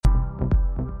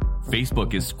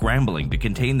Facebook is scrambling to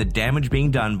contain the damage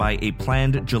being done by a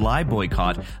planned July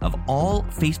boycott of all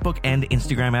Facebook and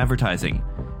Instagram advertising.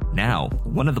 Now,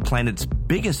 one of the planet's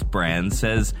biggest brands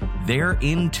says they're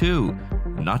in too,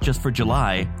 not just for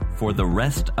July, for the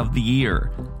rest of the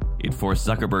year. It forced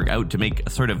Zuckerberg out to make a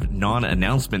sort of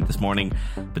non-announcement this morning,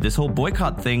 but this whole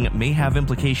boycott thing may have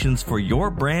implications for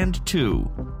your brand too.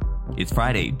 It's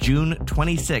Friday, June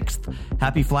 26th.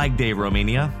 Happy Flag Day,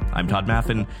 Romania. I'm Todd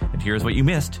Maffin, and here's what you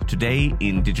missed today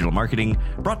in digital marketing,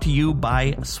 brought to you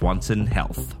by Swanson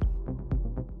Health.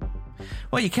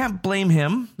 Well, you can't blame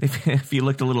him if you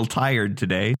looked a little tired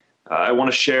today. I want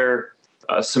to share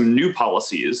some new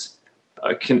policies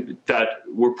that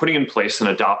we're putting in place and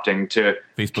adopting to...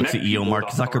 Facebook CEO Mark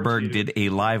Zuckerberg did a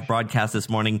live broadcast this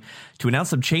morning to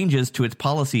announce some changes to its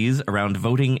policies around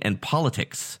voting and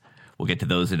politics. We'll get to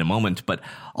those in a moment, but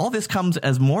all this comes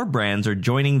as more brands are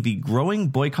joining the growing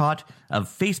boycott of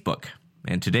Facebook.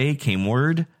 And today came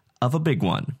word of a big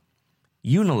one.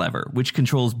 Unilever, which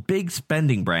controls big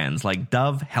spending brands like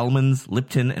Dove, Hellmann's,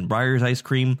 Lipton, and Breyers Ice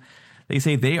Cream, they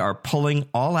say they are pulling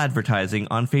all advertising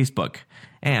on Facebook.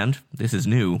 And this is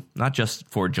new, not just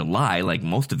for July like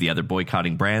most of the other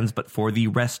boycotting brands, but for the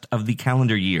rest of the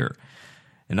calendar year.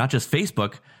 And not just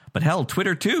Facebook, but hell,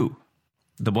 Twitter too.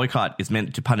 The boycott is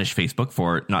meant to punish Facebook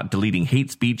for not deleting hate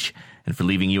speech and for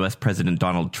leaving U.S. President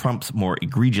Donald Trump's more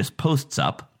egregious posts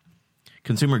up.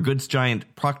 Consumer goods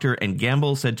giant Procter &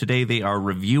 Gamble said today they are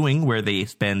reviewing where they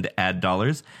spend ad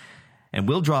dollars and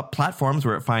will drop platforms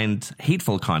where it finds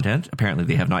hateful content. Apparently,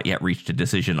 they have not yet reached a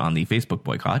decision on the Facebook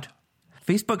boycott.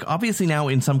 Facebook obviously now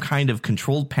in some kind of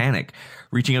controlled panic,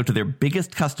 reaching out to their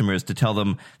biggest customers to tell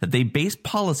them that they base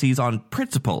policies on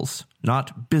principles,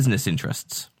 not business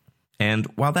interests. And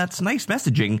while that's nice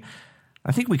messaging,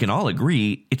 I think we can all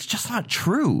agree it's just not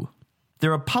true.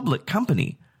 They're a public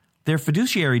company. Their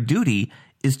fiduciary duty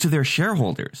is to their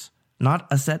shareholders, not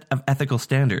a set of ethical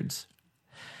standards.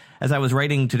 As I was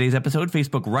writing today's episode,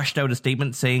 Facebook rushed out a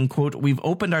statement saying, quote, "We've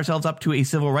opened ourselves up to a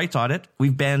civil rights audit.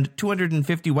 We've banned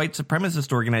 250 white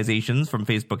supremacist organizations from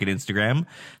Facebook and Instagram.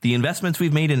 The investments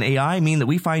we've made in AI mean that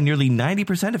we find nearly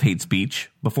 90% of hate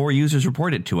speech before users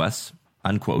report it to us,"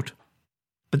 unquote.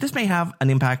 But this may have an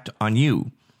impact on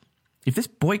you. If this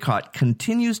boycott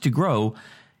continues to grow,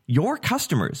 your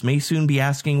customers may soon be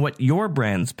asking what your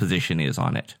brand's position is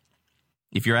on it.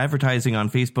 If you're advertising on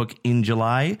Facebook in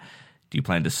July, do you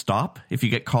plan to stop if you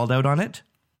get called out on it?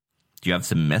 Do you have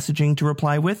some messaging to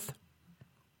reply with?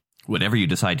 Whatever you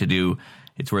decide to do,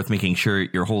 it's worth making sure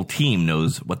your whole team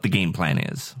knows what the game plan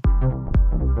is.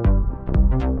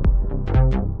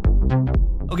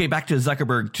 Okay, back to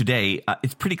Zuckerberg today.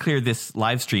 It's pretty clear this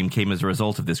live stream came as a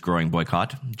result of this growing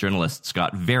boycott. Journalists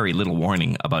got very little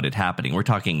warning about it happening. We're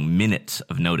talking minutes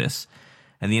of notice.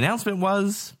 And the announcement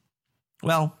was,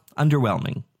 well,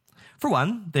 underwhelming. For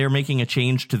one, they're making a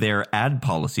change to their ad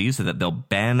policy so that they'll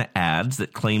ban ads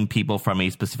that claim people from a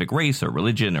specific race or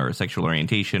religion or sexual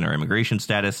orientation or immigration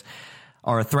status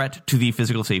are a threat to the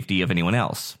physical safety of anyone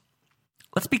else.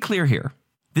 Let's be clear here.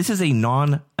 This is a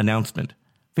non-announcement.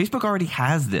 Facebook already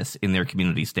has this in their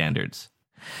community standards.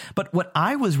 But what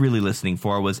I was really listening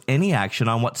for was any action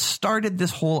on what started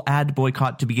this whole ad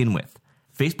boycott to begin with.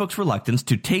 Facebook's reluctance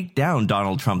to take down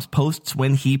Donald Trump's posts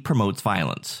when he promotes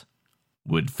violence.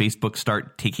 Would Facebook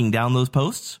start taking down those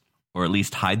posts? Or at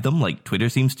least hide them like Twitter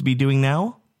seems to be doing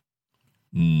now?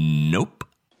 Nope.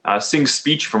 Seeing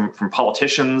speech from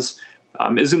politicians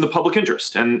is in the public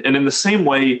interest. And in the same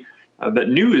way that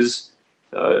news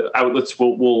outlets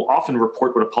will often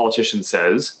report what a politician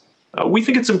says, we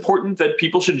think it's important that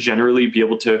people should generally be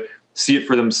able to see it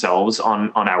for themselves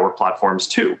on our platforms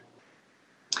too.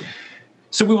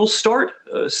 So we will start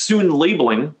soon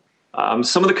labeling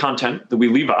some of the content that we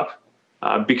leave up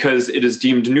because it is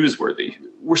deemed newsworthy.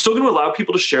 We're still going to allow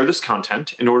people to share this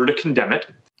content in order to condemn it.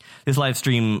 This live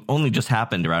stream only just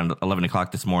happened around 11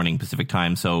 o'clock this morning Pacific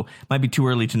time, so it might be too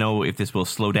early to know if this will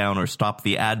slow down or stop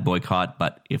the ad boycott,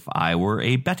 but if I were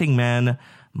a betting man,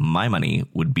 my money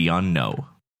would be on no.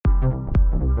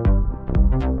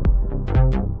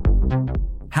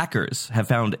 Hackers have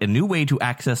found a new way to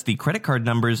access the credit card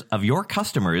numbers of your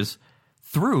customers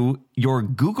through your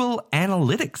Google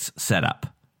Analytics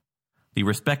setup. The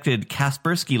respected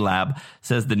Kaspersky Lab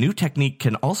says the new technique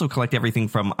can also collect everything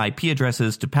from IP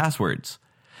addresses to passwords.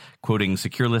 Quoting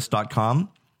SecureList.com,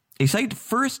 a site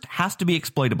first has to be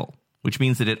exploitable, which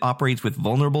means that it operates with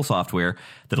vulnerable software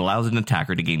that allows an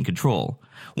attacker to gain control.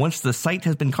 Once the site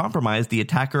has been compromised, the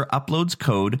attacker uploads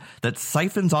code that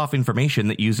siphons off information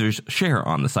that users share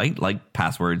on the site, like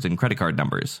passwords and credit card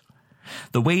numbers.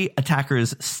 The way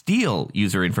attackers steal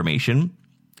user information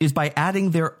is by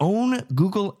adding their own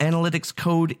Google Analytics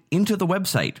code into the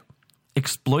website,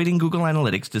 exploiting Google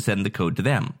Analytics to send the code to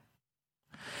them.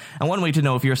 And one way to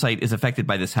know if your site is affected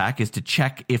by this hack is to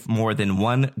check if more than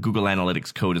one Google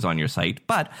Analytics code is on your site.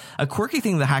 But a quirky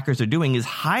thing the hackers are doing is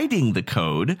hiding the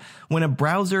code when a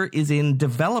browser is in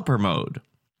developer mode.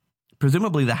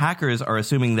 Presumably, the hackers are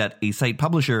assuming that a site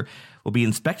publisher will be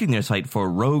inspecting their site for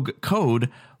rogue code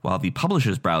while the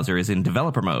publisher's browser is in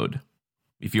developer mode.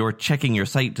 If you're checking your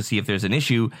site to see if there's an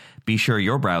issue, be sure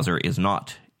your browser is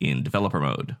not in developer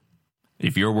mode.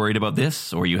 If you're worried about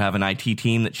this, or you have an IT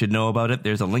team that should know about it,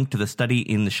 there's a link to the study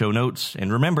in the show notes.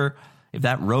 And remember, if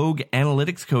that rogue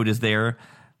analytics code is there,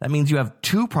 that means you have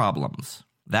two problems: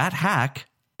 that hack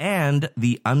and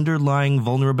the underlying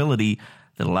vulnerability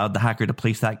that allowed the hacker to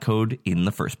place that code in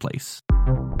the first place.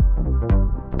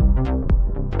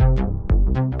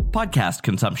 Podcast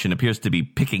consumption appears to be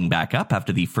picking back up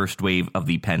after the first wave of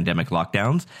the pandemic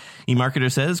lockdowns.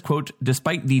 eMarketer says, quote,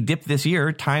 despite the dip this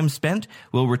year, time spent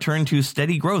will return to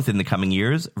steady growth in the coming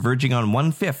years, verging on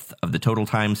 1/5 of the total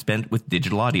time spent with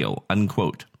digital audio,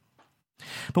 unquote.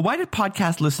 But why did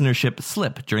podcast listenership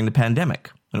slip during the pandemic,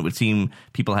 when it would seem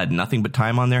people had nothing but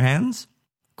time on their hands?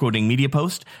 Quoting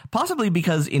MediaPost, possibly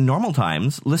because in normal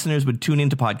times, listeners would tune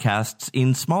into podcasts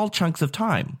in small chunks of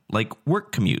time, like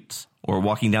work commutes or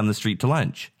walking down the street to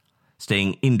lunch.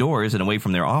 Staying indoors and away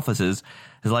from their offices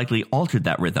has likely altered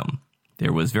that rhythm.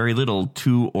 There was very little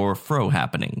to or fro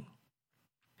happening.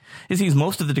 It seems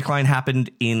most of the decline happened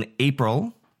in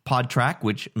April. Podtrac,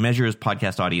 which measures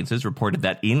podcast audiences, reported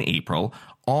that in April,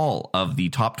 all of the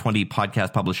top 20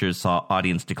 podcast publishers saw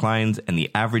audience declines, and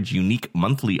the average unique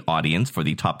monthly audience for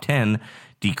the top 10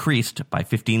 decreased by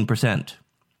 15%.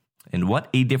 And what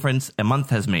a difference a month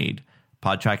has made.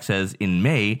 Podtrac says in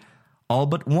May, all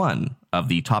but one of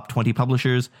the top 20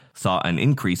 publishers saw an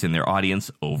increase in their audience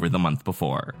over the month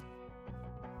before.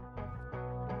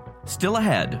 Still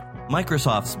ahead,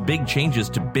 Microsoft's big changes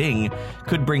to Bing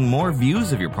could bring more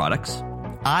views of your products.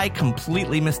 I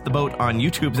completely missed the boat on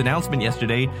YouTube's announcement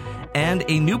yesterday, and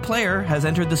a new player has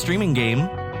entered the streaming game,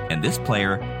 and this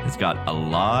player has got a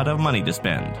lot of money to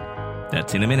spend.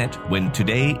 That's in a minute when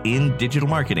Today in Digital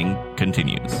Marketing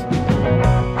continues.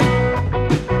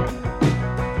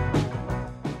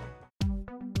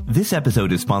 This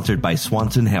episode is sponsored by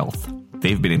Swanson Health.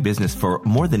 They've been in business for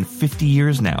more than 50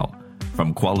 years now.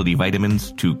 From quality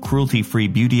vitamins to cruelty-free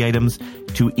beauty items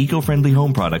to eco-friendly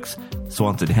home products,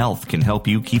 Swanson Health can help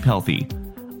you keep healthy.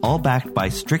 All backed by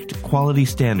strict quality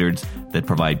standards that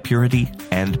provide purity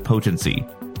and potency.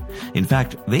 In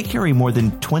fact, they carry more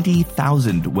than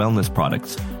 20,000 wellness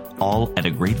products, all at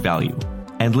a great value.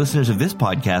 And listeners of this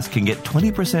podcast can get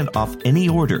 20% off any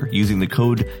order using the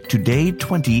code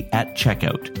TODAY20 at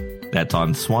checkout. That's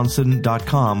on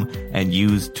swanson.com and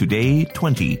use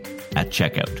TODAY20 at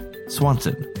checkout.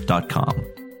 Swanson.com.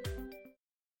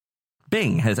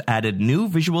 Bing has added new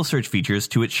visual search features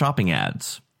to its shopping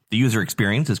ads. The user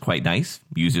experience is quite nice.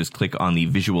 Users click on the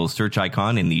visual search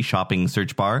icon in the shopping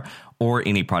search bar or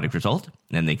in a product result,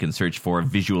 and they can search for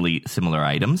visually similar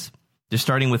items. They're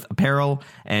starting with apparel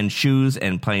and shoes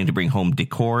and planning to bring home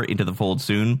decor into the fold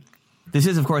soon. This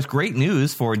is, of course, great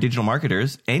news for digital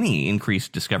marketers. Any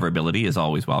increased discoverability is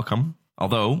always welcome.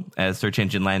 Although, as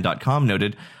SearchEngineLand.com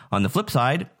noted, on the flip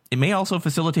side, it may also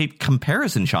facilitate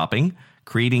comparison shopping,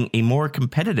 creating a more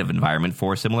competitive environment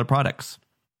for similar products.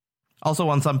 Also,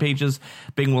 on some pages,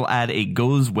 Bing will add a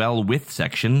Goes Well With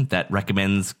section that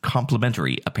recommends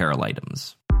complementary apparel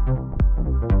items.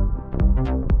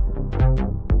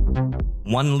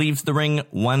 One leaves the ring,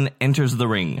 one enters the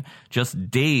ring.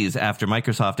 Just days after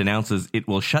Microsoft announces it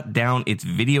will shut down its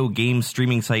video game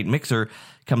streaming site Mixer,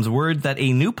 comes word that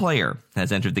a new player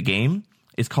has entered the game.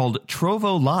 It's called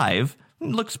Trovo Live. It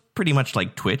looks pretty much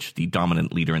like Twitch, the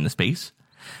dominant leader in the space.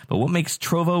 But what makes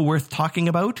Trovo worth talking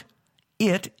about?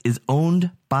 It is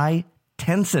owned by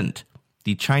Tencent,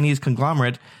 the Chinese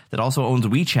conglomerate that also owns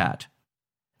WeChat.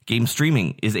 Game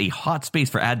streaming is a hot space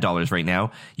for ad dollars right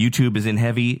now. YouTube is in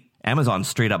heavy. Amazon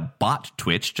straight up bought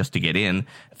Twitch just to get in.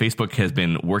 Facebook has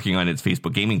been working on its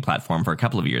Facebook gaming platform for a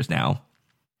couple of years now.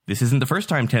 This isn't the first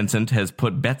time Tencent has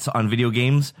put bets on video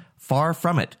games. Far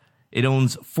from it. It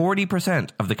owns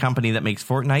 40% of the company that makes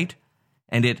Fortnite,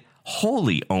 and it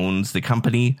wholly owns the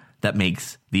company that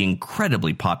makes the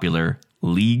incredibly popular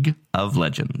League of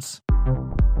Legends.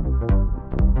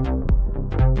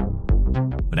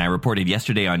 When I reported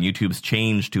yesterday on YouTube's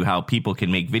change to how people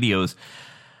can make videos,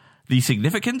 the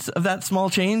significance of that small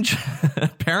change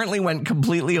apparently went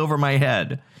completely over my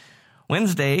head.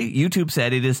 Wednesday, YouTube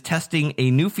said it is testing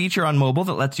a new feature on mobile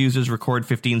that lets users record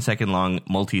 15-second long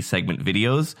multi-segment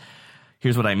videos.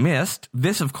 Here's what I missed.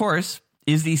 This, of course,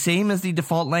 is the same as the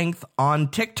default length on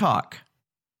TikTok.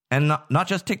 And not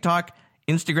just TikTok,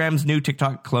 Instagram's new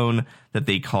TikTok clone that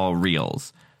they call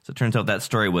Reels. So it turns out that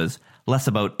story was less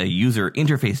about a user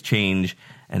interface change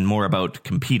and more about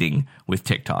competing with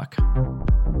TikTok.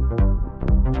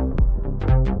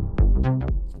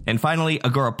 And finally,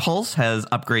 Agora Pulse has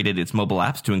upgraded its mobile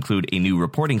apps to include a new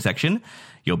reporting section.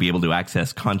 You'll be able to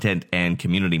access content and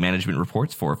community management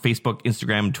reports for Facebook,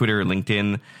 Instagram, Twitter,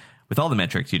 LinkedIn, with all the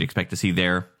metrics you'd expect to see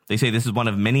there. They say this is one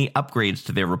of many upgrades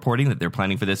to their reporting that they're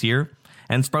planning for this year.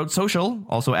 And Sprout Social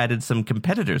also added some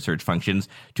competitor search functions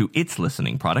to its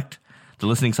listening product. The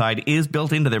listening side is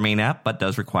built into their main app, but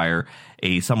does require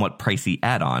a somewhat pricey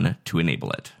add-on to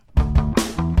enable it.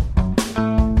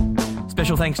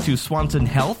 Special thanks to Swanson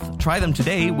Health. Try them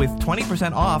today with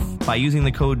 20% off by using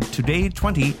the code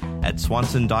TODAY20 at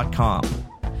swanson.com.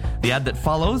 The ad that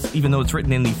follows, even though it's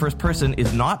written in the first person,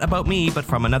 is not about me, but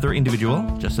from another individual,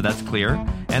 just so that's clear.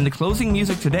 And the closing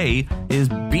music today is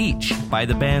Beach by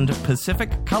the band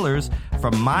Pacific Colors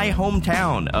from my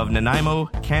hometown of Nanaimo,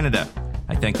 Canada.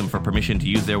 I thank them for permission to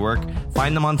use their work.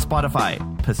 Find them on Spotify,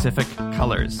 Pacific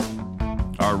Colors.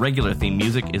 Our regular theme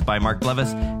music is by Mark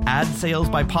Levis. Ad sales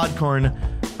by Podcorn.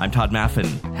 I'm Todd Maffin.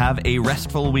 Have a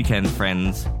restful weekend,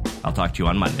 friends. I'll talk to you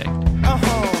on Monday. Let's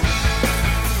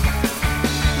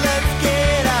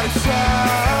get out of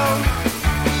town.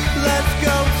 Let's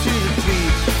go to the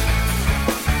beach.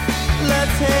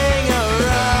 Let's hang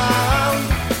around.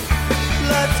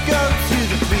 Let's go to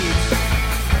the beach.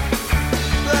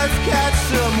 Let's catch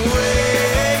some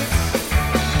waves.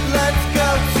 Let's go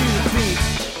to the beach.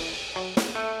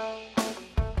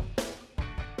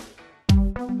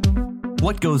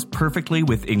 What goes perfectly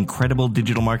with incredible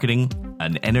digital marketing?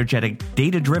 An energetic,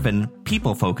 data-driven,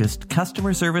 people-focused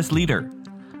customer service leader.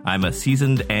 I'm a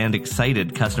seasoned and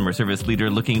excited customer service leader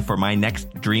looking for my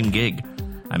next dream gig.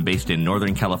 I'm based in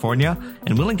Northern California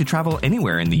and willing to travel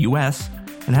anywhere in the US.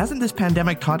 And hasn't this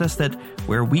pandemic taught us that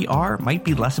where we are might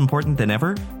be less important than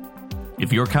ever?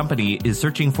 If your company is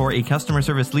searching for a customer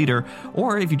service leader,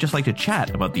 or if you just like to chat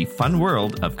about the fun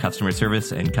world of customer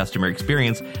service and customer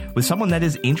experience with someone that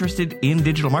is interested in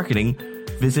digital marketing,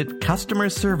 visit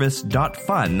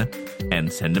customerservice.fun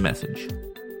and send a message.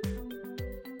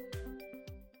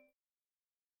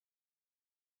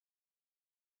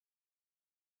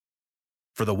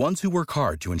 For the ones who work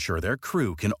hard to ensure their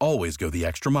crew can always go the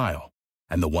extra mile,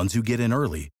 and the ones who get in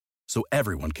early so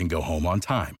everyone can go home on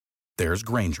time, there's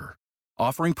Grainger,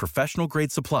 offering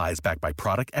professional-grade supplies backed by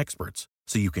product experts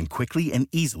so you can quickly and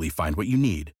easily find what you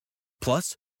need.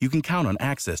 Plus, you can count on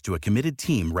access to a committed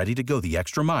team ready to go the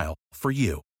extra mile for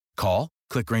you. Call,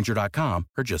 click Grainger.com,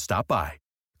 or just stop by.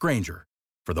 Grainger,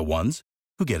 for the ones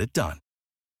who get it done.